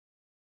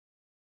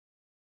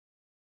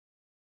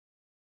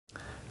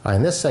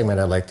In this segment,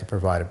 I'd like to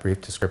provide a brief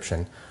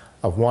description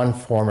of one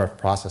form of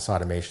process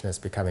automation that's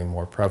becoming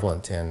more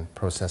prevalent in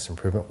process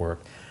improvement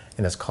work,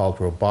 and it's called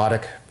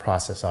Robotic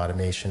Process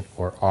Automation,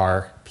 or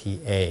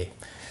RPA.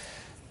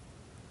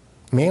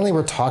 Mainly,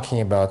 we're talking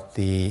about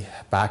the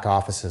back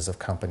offices of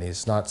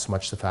companies, not so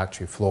much the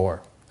factory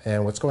floor.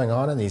 And what's going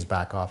on in these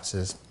back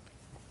offices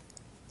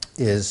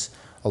is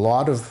a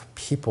lot of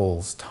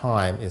people's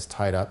time is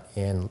tied up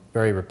in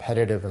very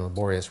repetitive and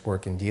laborious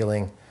work in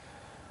dealing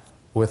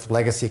with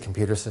legacy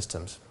computer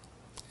systems.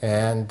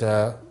 And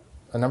a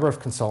number of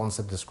consultants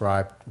have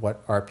described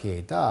what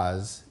RPA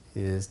does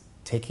is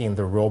taking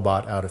the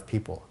robot out of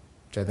people,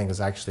 which I think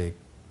is actually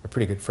a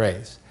pretty good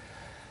phrase.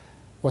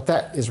 What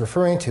that is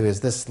referring to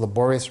is this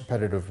laborious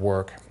repetitive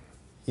work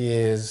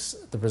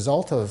is the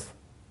result of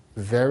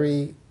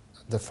very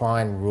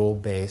defined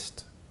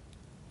rule-based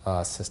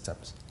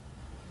systems.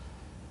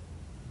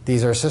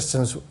 These are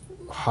systems,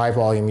 high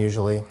volume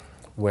usually,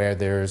 where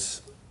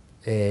there's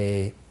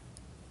a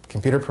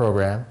computer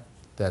program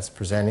that's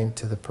presenting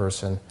to the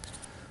person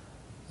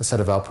a set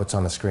of outputs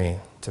on the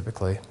screen,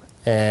 typically.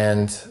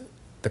 And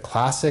the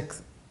classic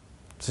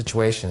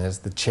situation is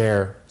the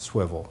chair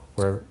swivel,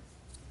 where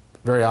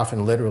very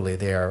often, literally,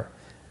 they are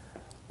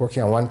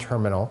working on one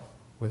terminal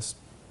with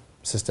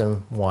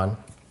system one,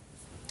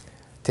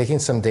 taking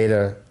some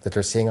data that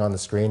they're seeing on the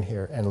screen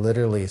here and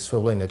literally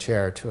swiveling the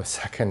chair to a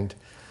second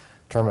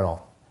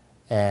terminal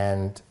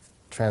and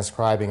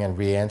transcribing and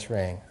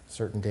re-entering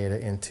certain data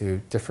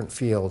into different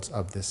fields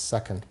of this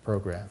second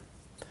program.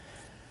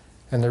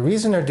 And the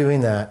reason they're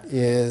doing that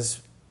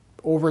is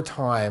over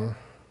time,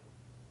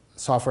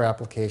 software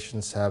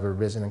applications have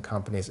arisen in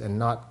companies and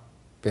not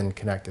been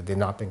connected. They've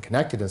not been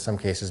connected in some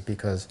cases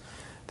because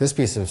this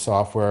piece of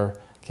software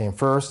came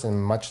first,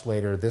 and much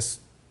later this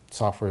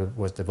software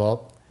was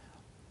developed,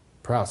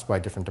 perhaps by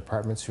different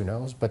departments, who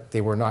knows, but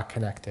they were not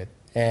connected.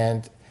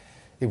 And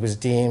it was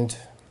deemed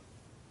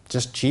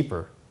just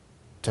cheaper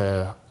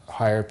to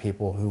hire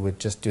people who would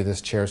just do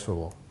this chair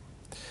swivel.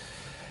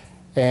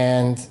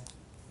 And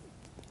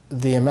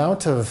the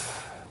amount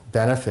of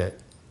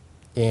benefit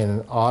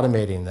in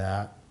automating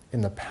that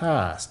in the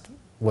past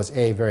was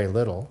very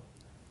little,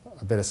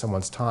 a bit of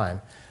someone's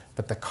time,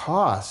 but the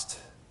cost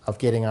of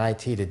getting IT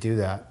to do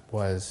that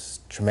was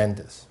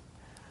tremendous.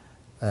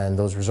 And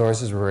those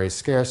resources were very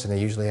scarce, and they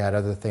usually had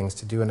other things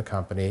to do in a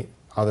company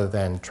other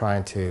than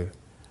trying to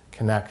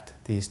connect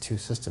these two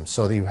systems.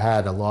 So you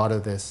had a lot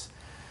of this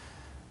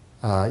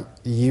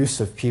use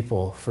of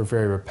people for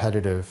very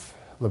repetitive,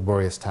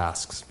 laborious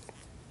tasks.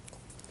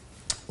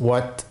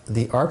 What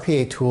the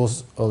RPA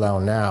tools allow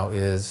now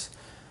is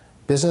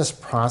business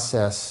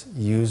process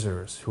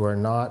users who are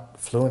not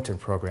fluent in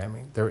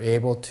programming, they're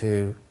able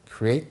to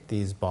create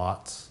these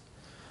bots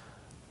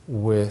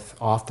with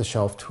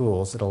off-the-shelf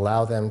tools that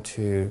allow them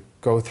to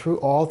go through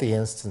all the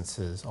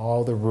instances,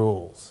 all the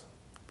rules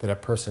that a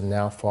person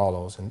now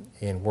follows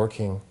in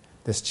working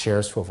this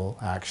chair swivel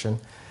action,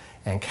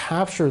 and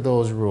capture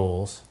those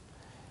rules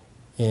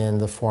in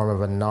the form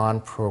of a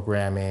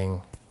non-programming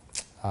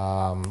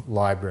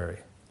library,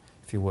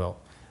 if you will.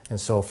 And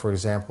so, for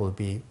example, it would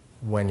be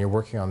when you're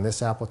working on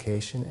this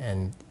application,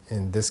 and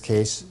in this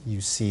case,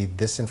 you see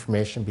this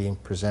information being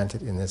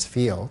presented in this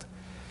field,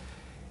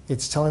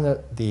 it's telling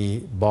the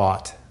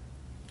bot,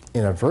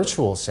 in a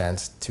virtual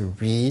sense, to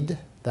read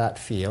that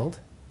field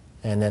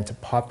and then to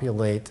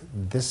populate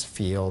this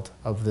field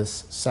of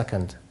this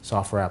second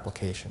software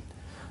application.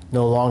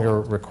 No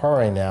longer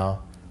requiring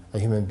now a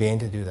human being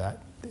to do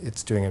that.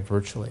 It's doing it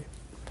virtually.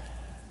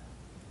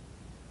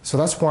 So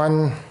that's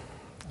one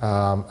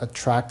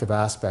attractive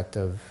aspect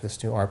of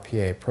this new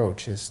RPA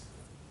approach, is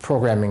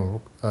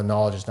programming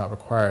knowledge is not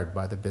required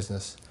by the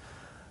business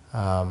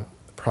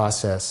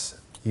process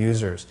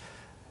users.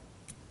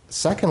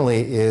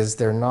 Secondly is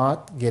they're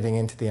not getting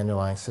into the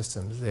underlying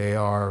systems. They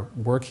are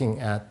working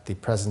at the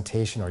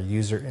presentation or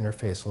user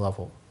interface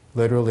level,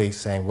 literally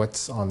saying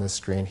what's on this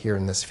screen here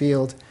in this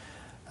field,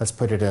 let's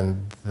put it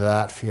in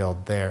that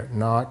field there,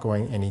 not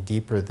going any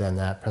deeper than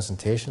that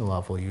presentation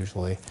level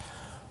usually,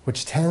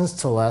 which tends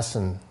to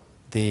lessen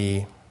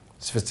the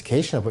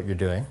sophistication of what you're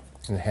doing,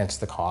 and hence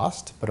the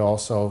cost, but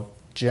also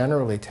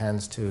generally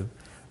tends to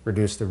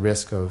reduce the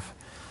risk of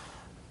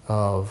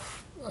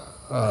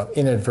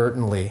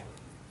inadvertently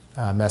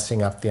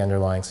messing up the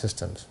underlying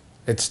systems.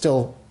 It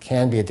still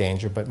can be a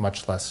danger, but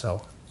much less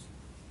so.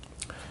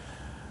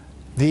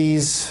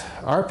 These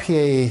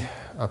RPA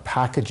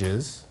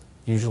packages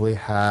usually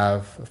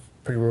have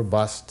pretty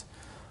robust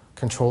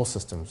control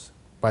systems.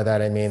 By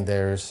that I mean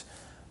there's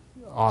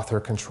author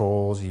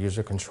controls,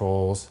 user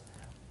controls,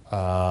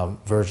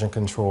 version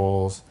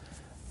controls,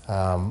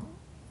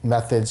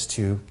 methods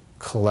to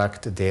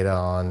collect data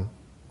on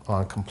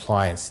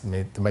compliance.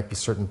 There might be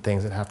certain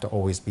things that have to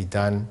always be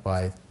done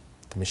by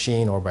the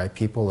machine or by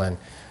people, and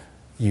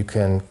you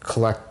can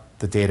collect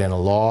the data in a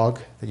log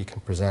that you can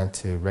present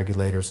to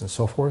regulators and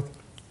so forth.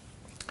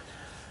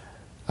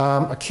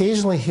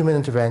 Occasionally, human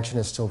intervention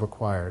is still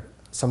required.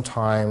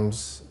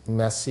 Sometimes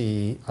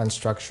messy,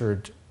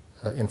 unstructured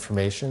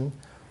information,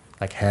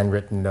 like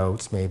handwritten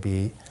notes, may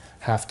be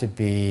have to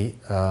be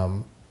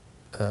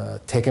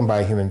taken by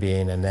a human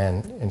being and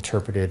then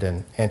interpreted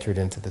and entered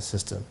into the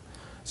system.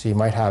 So you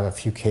might have a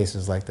few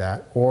cases like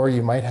that, or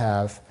you might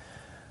have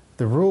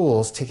the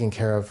rules taking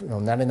care of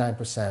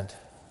 99%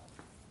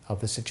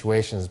 of the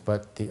situations,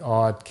 but the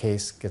odd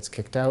case gets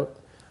kicked out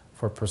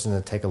for a person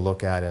to take a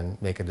look at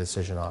and make a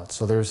decision on.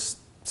 So there's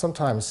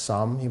sometimes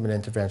some human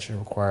intervention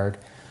required,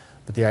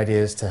 but the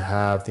idea is to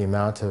have the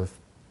amount of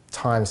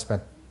time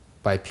spent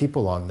by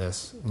people on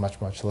this much,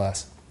 much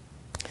less.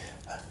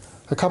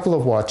 A couple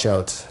of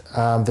watch-outs.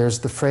 There's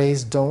the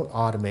phrase, don't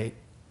automate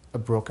a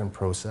broken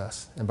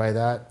process. And by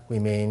that, we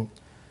mean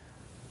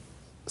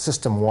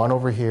system one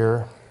over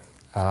here,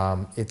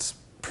 it's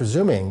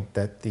presuming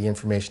that the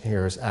information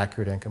here is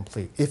accurate and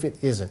complete. If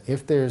it isn't,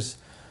 if there's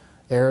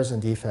errors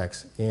and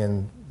defects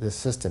in the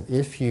system,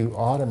 if you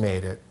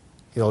automate it,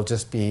 it'll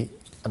just be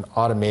an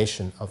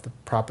automation of the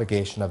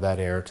propagation of that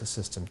error to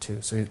system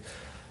two. So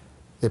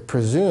it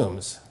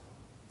presumes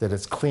that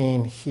it's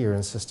clean here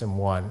in system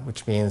one,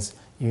 which means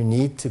you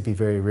need to be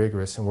very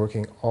rigorous in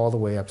working all the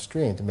way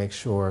upstream to make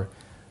sure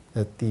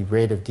that the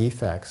rate of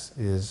defects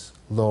is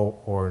low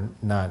or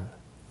none.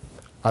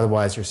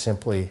 Otherwise, you're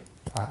simply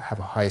have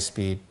a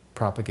high-speed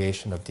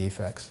propagation of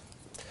defects.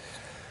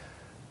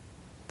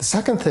 The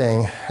second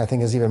thing I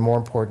think is even more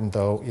important,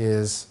 though,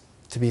 is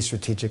to be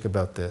strategic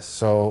about this.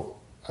 So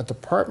a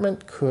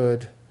department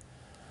could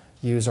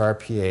use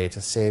RPA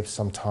to save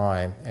some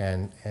time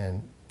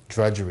and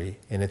drudgery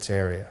in its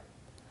area.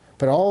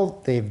 But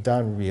all they've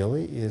done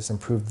really is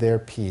improve their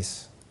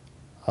piece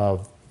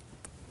of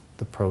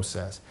the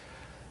process.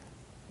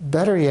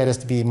 Better yet is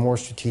to be more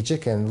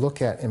strategic and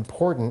look at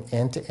important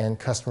end-to-end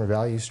customer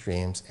value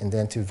streams and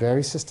then to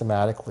very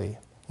systematically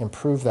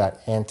improve that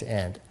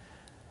end-to-end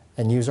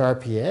and use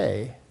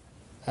RPA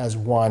as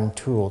one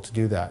tool to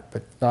do that,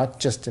 but not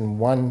just in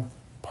one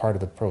part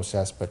of the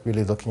process, but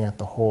really looking at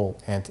the whole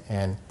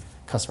end-to-end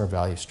customer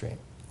value stream.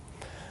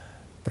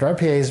 But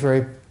RPA is a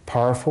very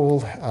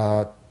powerful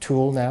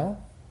tool now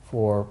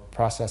for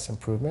process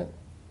improvement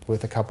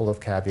with a couple of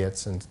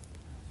caveats and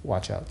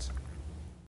watch-outs.